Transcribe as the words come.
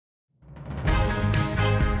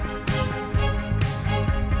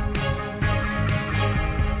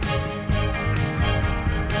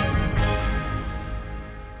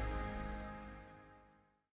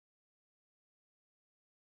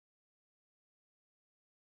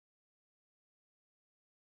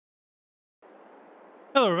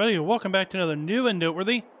Hello everybody, and welcome back to another new and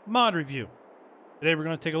noteworthy mod review. Today we're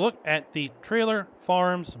going to take a look at the Trailer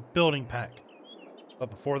Farms Building Pack. But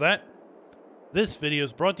before that, this video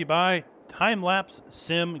is brought to you by Time Lapse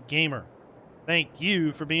Sim Gamer. Thank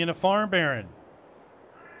you for being a farm baron.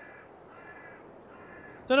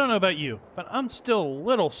 So I don't know about you, but I'm still a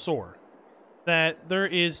little sore that there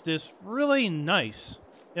is this really nice,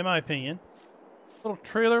 in my opinion, little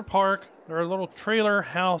trailer park or a little trailer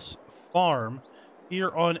house farm here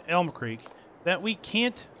on Elmcreek that we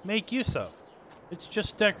can't make use of. It's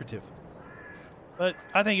just decorative. But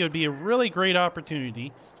I think it would be a really great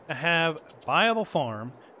opportunity to have a viable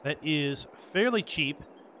farm that is fairly cheap,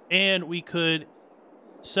 and we could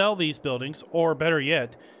sell these buildings, or better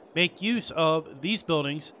yet, make use of these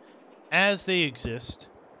buildings as they exist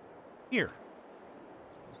here.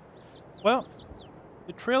 Well,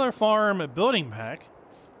 the Trailer Farm Building Pack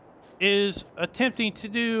is attempting to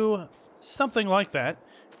do something like that,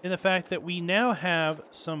 in the fact that we now have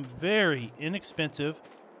some very inexpensive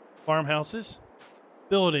farmhouses,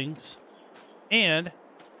 buildings, and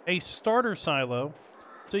a starter silo,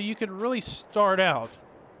 so you could really start out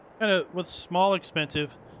kind of with small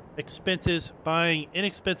expenses, buying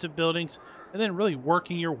inexpensive buildings, and then really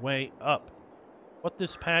working your way up. What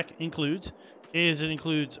this pack includes is it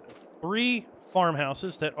includes 3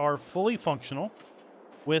 farmhouses that are fully functional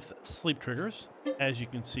with sleep triggers, as you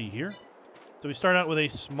can see here. So we start out with a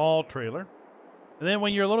small trailer, and then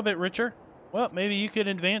when you're a little bit richer, well, maybe you could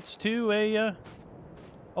advance to a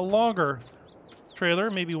longer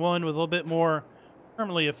trailer, maybe one with a little bit more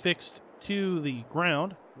permanently affixed to the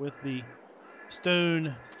ground with the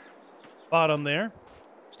stone bottom there,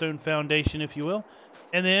 stone foundation, if you will.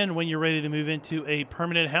 And then when you're ready to move into a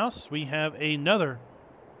permanent house, we have another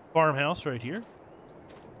farmhouse right here.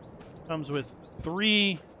 Comes with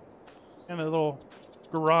 3 kind of little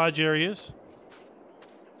garage areas.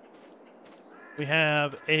 We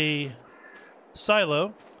have a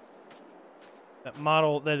silo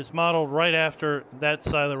that is modeled right after that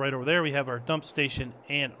silo right over there. We have our dump station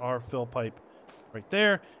and our fill pipe right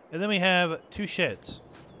there. And then we have 2 sheds.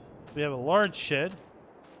 We have a large shed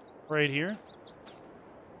right here.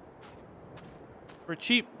 We're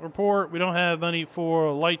cheap, we're poor, we don't have money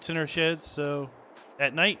for lights in our sheds, so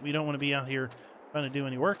at night we don't want to be out here trying to do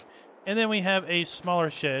any work. And then we have a smaller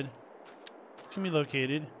shed which can be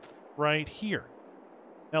located right here.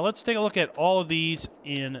 Now let's take a look at all of these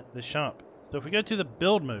in the shop. So if we go to the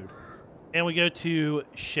build mode and we go to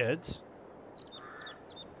sheds,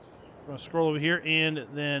 we're going to scroll over here, and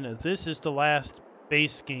then this is the last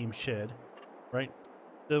base game shed, right?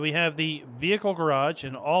 So we have the vehicle garage,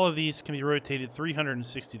 and all of these can be rotated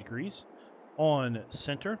 360 degrees on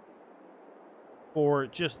center for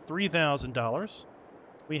just $3,000.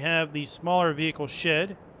 We have the smaller vehicle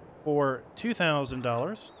shed for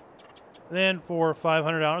 $2,000. Then for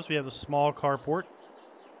 $500, we have the small carport.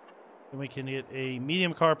 Then we can get a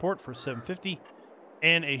medium carport for $750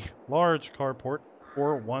 and a large carport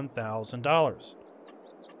for $1,000.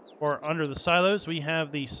 For under the silos, we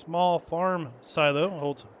have the small farm silo,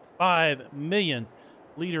 holds 5 million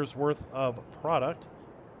liters worth of product.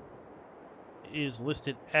 It is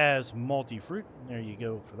listed as multi-fruit. There you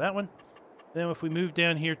go for that one. Then if we move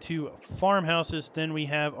down here to farmhouses, then we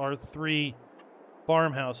have our 3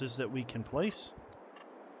 farmhouses that we can place,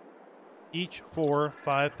 each for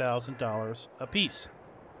 $5,000 a piece.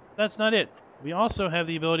 That's not it. We also have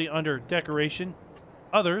the ability under decoration,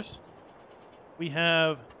 others, we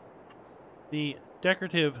have the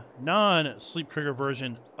decorative non-sleep trigger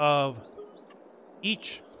version of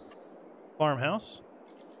each farmhouse.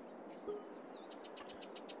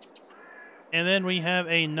 And then we have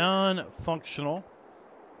a non-functional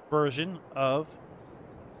version of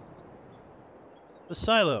the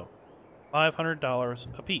silo, $500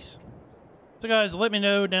 a piece. So guys, let me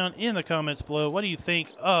know down in the comments below, what do you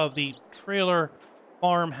think of the Trailer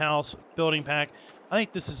Farmhouse Building Pack? I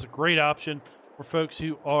think this is a great option for folks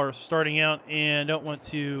who are starting out and don't want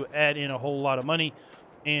to add in a whole lot of money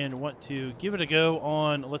and want to give it a go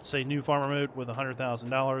on, let's say, new farmer mode with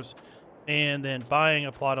 $100,000, and then buying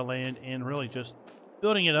a plot of land and really just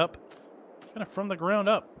building it up kind of from the ground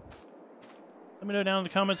up. Let me know down in the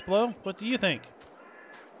comments below, what do you think?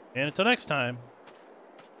 And until next time,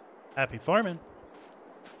 happy farming.